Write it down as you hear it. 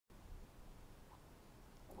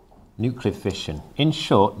nuclear fission. In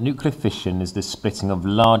short, nuclear fission is the splitting of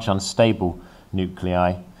large unstable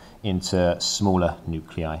nuclei into smaller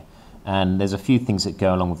nuclei. And there's a few things that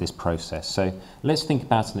go along with this process. So let's think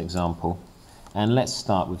about an example, and let's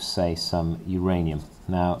start with, say, some uranium.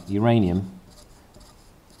 Now, uranium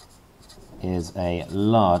is a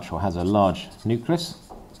large, or has a large nucleus,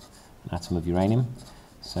 an atom of uranium.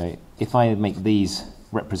 So if I make these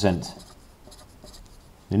represent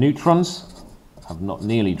the neutrons, I've not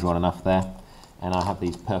nearly drawn enough there, and I have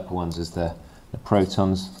these purple ones as the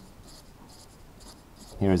protons.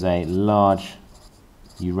 Here is a large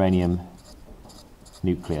uranium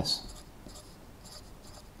nucleus.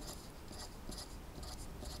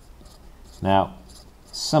 Now,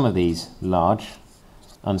 some of these large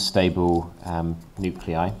unstable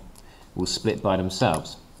nuclei will split by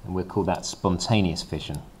themselves, and we'll call that spontaneous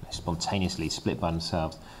fission. They spontaneously split by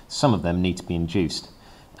themselves. Some of them need to be induced,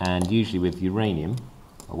 and usually with uranium,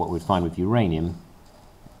 or what we'd find with uranium,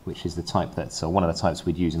 which is the type that's one of the types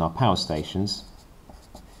we'd use in our power stations,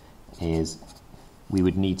 is we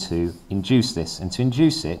would need to induce this, and to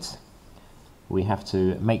induce it we have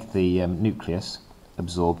to make the nucleus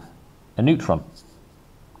absorb a neutron.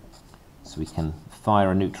 So we can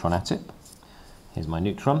fire a neutron at it. Here's my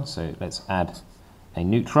neutron, so let's add a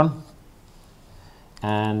neutron,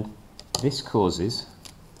 and this causes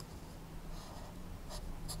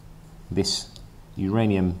this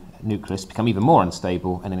uranium nucleus to become even more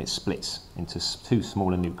unstable, and then it splits into two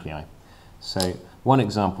smaller nuclei. So one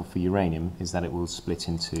example for uranium is that it will split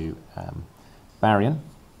into barium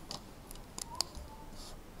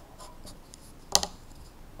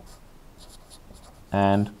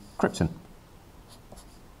and krypton.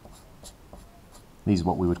 These are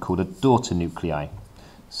what we would call the daughter nuclei.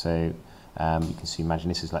 So you can see, imagine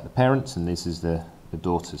this is like the parents, and this is the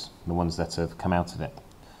daughters, the ones that have come out of it.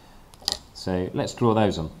 So let's draw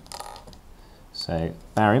those on. So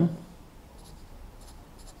barium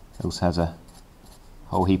also has a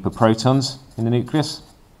whole heap of protons in the nucleus.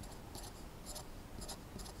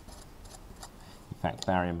 In fact,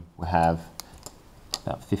 barium will have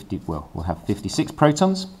about 56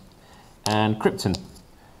 protons, and krypton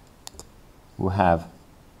will have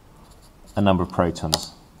a number of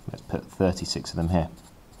protons. Let's put 36 of them here.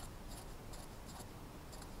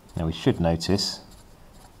 Now we should notice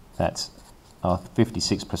that our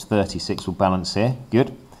 56 plus 36 will balance here.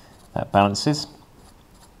 Good, that balances.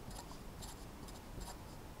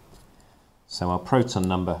 So our proton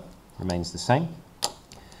number remains the same.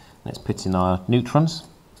 Let's put in our neutrons.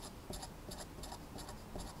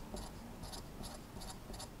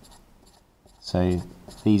 So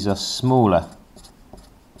these are smaller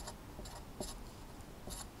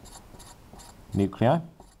nuclei,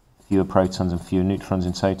 fewer protons and fewer neutrons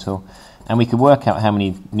in total. And we could work out how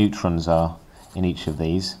many neutrons are in each of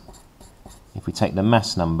these. If we take the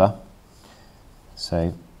mass number,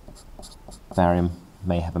 so barium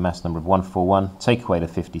may have a mass number of 141, take away the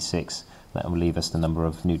 56, that will leave us the number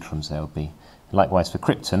of neutrons there will be. Likewise for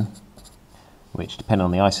krypton, which depending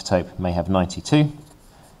on the isotope may have 92.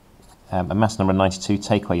 A mass number of 92,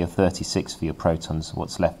 take away your 36 for your protons.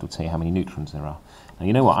 What's left will tell you how many neutrons there are. Now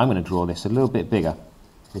you know what, I'm going to draw this a little bit bigger,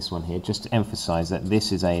 this one here, just to emphasize that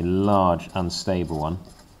this is a large unstable one.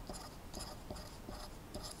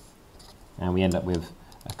 And we end up with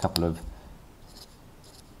a couple of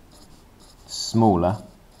smaller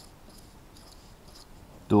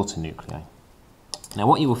daughter nuclei. Now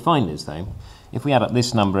what you will find is, though, if we add up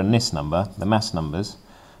this number and this number, the mass numbers,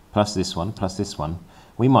 plus this one,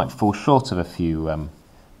 we might fall short of a few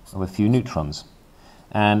neutrons.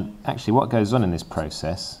 And actually what goes on in this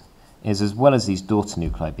process is, as well as these daughter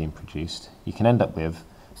nuclei being produced, you can end up with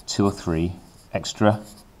 2 or 3 extra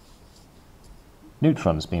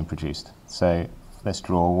neutrons being produced. So let's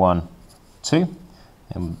draw 1, 2,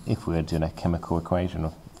 and if we were doing a chemical equation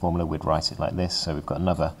or formula, we'd write it like this. So we've got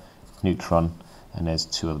another neutron, and there's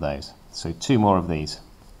 2 of those. So 2 more of these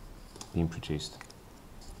being produced.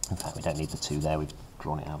 In fact, we don't need the 2 there, we've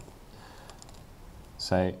drawn it out.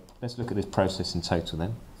 So let's look at this process in total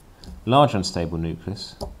then. Large unstable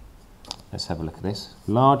nucleus. Let's have a look at this.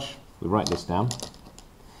 Large, we write this down.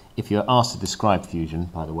 If you're asked to describe fusion,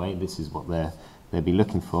 by the way, this is what they'll be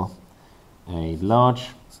looking for. A large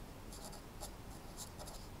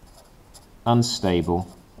unstable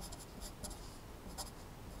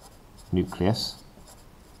nucleus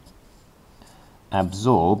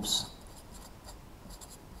absorbs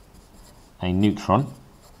a neutron.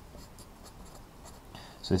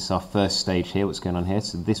 So this is our first stage here, what's going on here.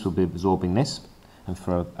 So this will be absorbing this, and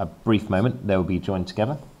for a brief moment they will be joined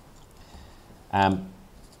together.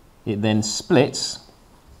 It then splits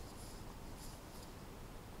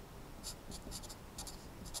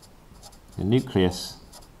the nucleus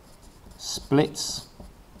splits.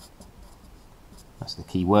 That's the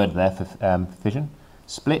key word there for fission.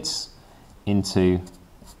 Splits into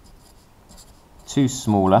two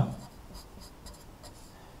smaller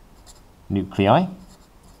nuclei.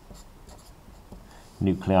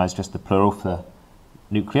 Nuclei is just the plural for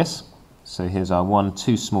nucleus. So here's our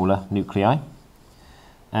two smaller nuclei.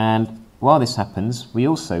 And while this happens, we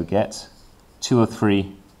also get 2 or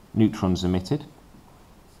 3 neutrons emitted.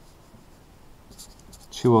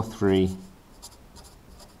 2 or 3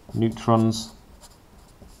 neutrons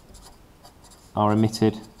are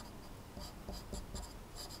emitted.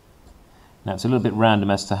 Now it's a little bit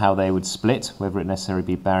random as to how they would split, whether it necessarily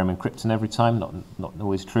be barium and krypton every time, not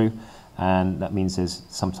always true, and that means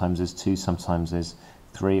sometimes there's 2, sometimes there's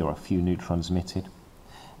 3 or a few neutrons emitted.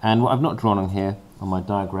 And what I've not drawn on here on my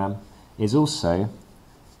diagram is also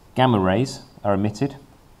gamma rays are emitted.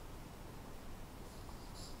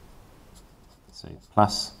 So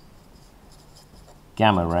plus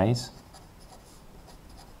gamma rays.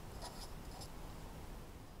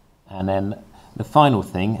 And then the final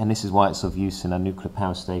thing, and this is why it's of use in a nuclear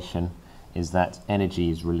power station, is that energy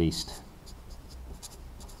is released.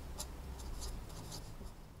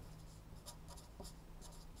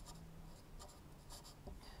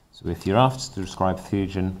 So if you're asked to describe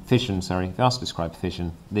fission, if you're asked to describe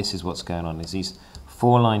fission, this is what's going on. There's these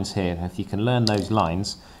 4 lines here. If you can learn those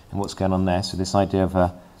lines and what's going on there, so this idea of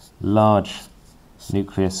a large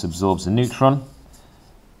nucleus absorbs a neutron,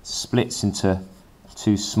 splits into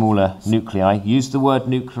 2 smaller nuclei. Use the word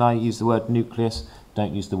nuclei, use the word nucleus,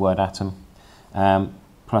 don't use the word atom.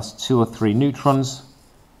 Plus 2 or 3 neutrons,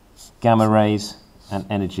 gamma rays, and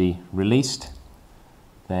energy released.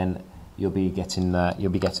 Then you'll be getting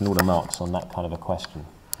all the marks on that kind of a question.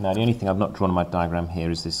 Now the only thing I've not drawn on my diagram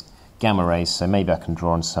here is this gamma rays, so maybe I can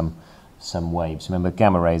draw on some waves. Remember,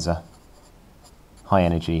 gamma rays are high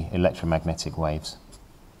energy electromagnetic waves.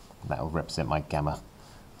 That will represent my gamma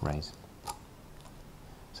rays.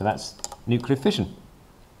 So that's nuclear fission.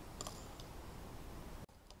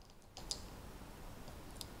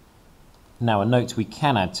 Now a note we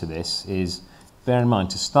can add to this is, bear in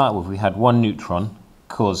mind, to start with we had 1 neutron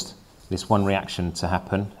caused this one reaction to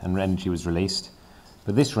happen and energy was released,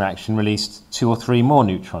 but this reaction released 2 or 3 more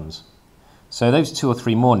neutrons. So those 2 or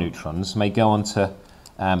 3 more neutrons may go on to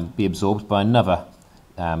be absorbed by another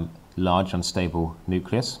large unstable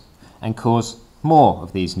nucleus and cause more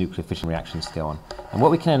of these nuclear fission reactions to go on. And what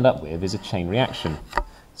we can end up with is a chain reaction.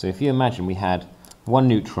 So if you imagine we had 1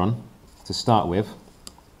 neutron to start with,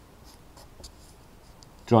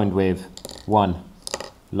 joined with 1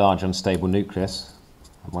 large unstable nucleus.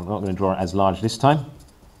 I'm not going to draw it as large this time.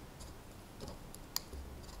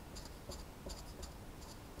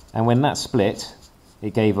 And when that split,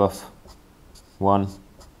 it gave off 1,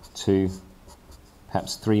 2,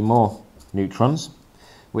 perhaps 3 more neutrons,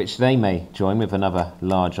 which they may join with another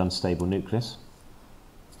large unstable nucleus.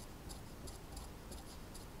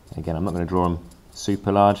 Again, I'm not going to draw them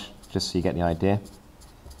super large, just so you get the idea.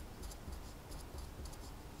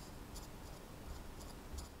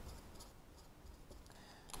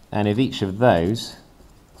 And if each of those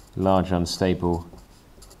large unstable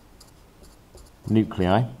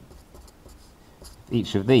nuclei,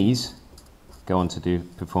 each of these go on to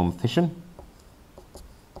perform fission,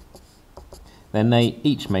 then they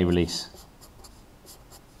each may release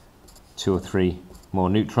 2 or 3 more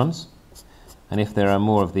neutrons. And if there are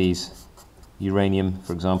more of these uranium,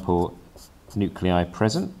 for example, nuclei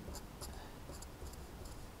present,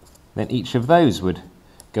 then each of those would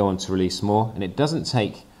go on to release more, and it doesn't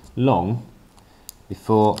take long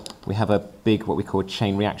before we have a big, what we call,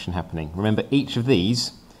 chain reaction happening. Remember, each of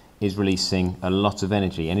these is releasing a lot of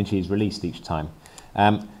energy. Energy is released each time.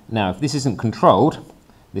 Now, if this isn't controlled,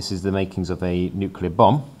 this is the makings of a nuclear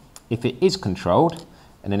bomb. If it is controlled,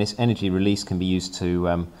 and then this energy release can be used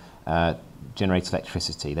to generate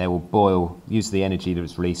electricity. They will use the energy that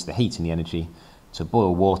was released, the heat and the energy, to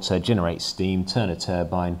boil water, generate steam, turn a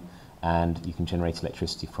turbine, and you can generate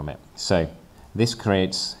electricity from it. So this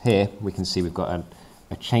creates, here we can see we've got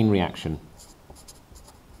a chain reaction.